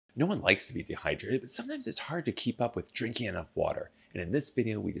No one likes to be dehydrated, but sometimes it's hard to keep up with drinking enough water. And in this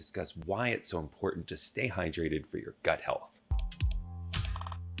video, we discuss why it's so important to stay hydrated for your gut health.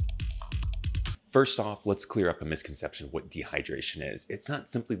 First off, let's clear up a misconception of what dehydration is. It's not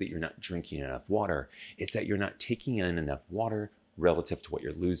simply that you're not drinking enough water, it's that you're not taking in enough water relative to what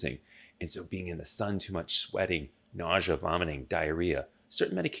you're losing. And so being in the sun too much, sweating, nausea, vomiting, diarrhea,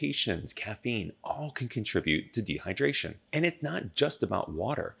 certain medications, caffeine, all can contribute to dehydration. And it's not just about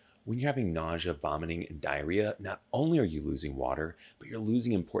water. When you're having nausea, vomiting, and diarrhea, not only are you losing water, but you're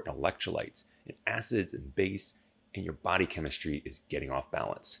losing important electrolytes and acids and base, and your body chemistry is getting off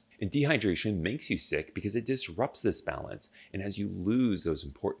balance. And dehydration makes you sick because it disrupts this balance. And as you lose those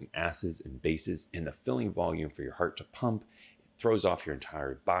important acids and bases and the filling volume for your heart to pump, it throws off your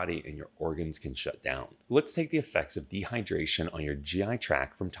entire body and your organs can shut down. Let's take the effects of dehydration on your GI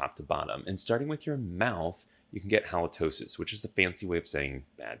tract from top to bottom. And starting with your mouth, you can get halitosis, which is the fancy way of saying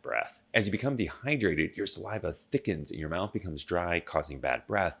bad breath. As you become dehydrated, your saliva thickens and your mouth becomes dry, causing bad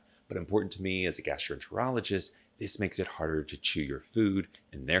breath. But important to me as a gastroenterologist, this makes it harder to chew your food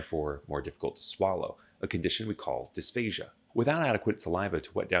and therefore more difficult to swallow, a condition we call dysphagia. Without adequate saliva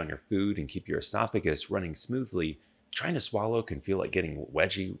to wet down your food and keep your esophagus running smoothly, trying to swallow can feel like getting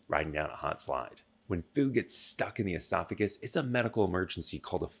wedgie riding down a hot slide. When food gets stuck in the esophagus, it's a medical emergency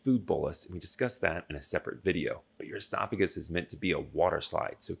called a food bolus, and we discussed that in a separate video. But your esophagus is meant to be a water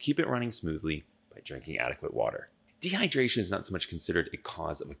slide, so keep it running smoothly by drinking adequate water. Dehydration is not so much considered a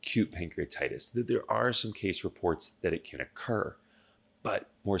cause of acute pancreatitis, though there are some case reports that it can occur. But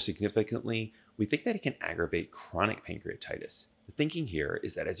more significantly, we think that it can aggravate chronic pancreatitis. The thinking here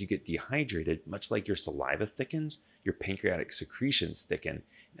is that as you get dehydrated, much like your saliva thickens, your pancreatic secretions thicken,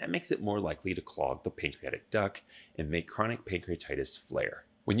 and that makes it more likely to clog the pancreatic duct and make chronic pancreatitis flare.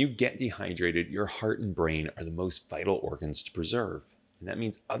 When you get dehydrated, your heart and brain are the most vital organs to preserve. And that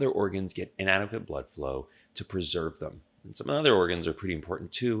means other organs get inadequate blood flow to preserve them. And some other organs are pretty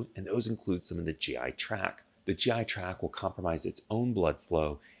important too, and those include some of the GI tract. The GI tract will compromise its own blood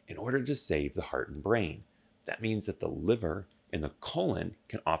flow in order to save the heart and brain. That means that the liver and the colon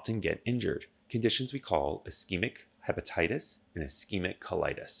can often get injured, conditions we call ischemic hepatitis and ischemic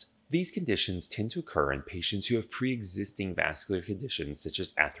colitis. These conditions tend to occur in patients who have pre-existing vascular conditions such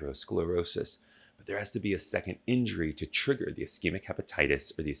as atherosclerosis, but there has to be a second injury to trigger the ischemic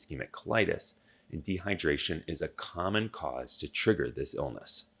hepatitis or the ischemic colitis, and dehydration is a common cause to trigger this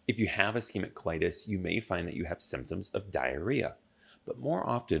illness. If you have ischemic colitis, you may find that you have symptoms of diarrhea, but more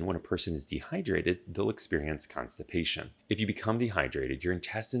often when a person is dehydrated, they'll experience constipation. If you become dehydrated, your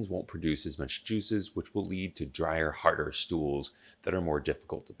intestines won't produce as much juices, which will lead to drier, harder stools that are more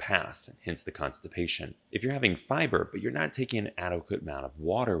difficult to pass, and hence the constipation. If you're having fiber, but you're not taking an adequate amount of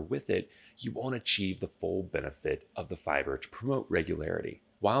water with it, you won't achieve the full benefit of the fiber to promote regularity.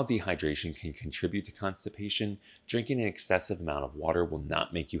 While dehydration can contribute to constipation, drinking an excessive amount of water will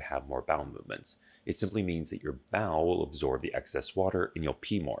not make you have more bowel movements. It simply means that your bowel will absorb the excess water and you'll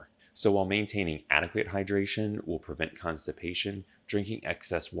pee more. So while maintaining adequate hydration will prevent constipation, drinking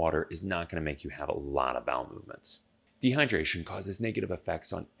excess water is not going to make you have a lot of bowel movements. Dehydration causes negative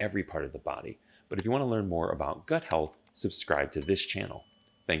effects on every part of the body, but if you want to learn more about gut health, subscribe to this channel.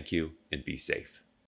 Thank you and be safe.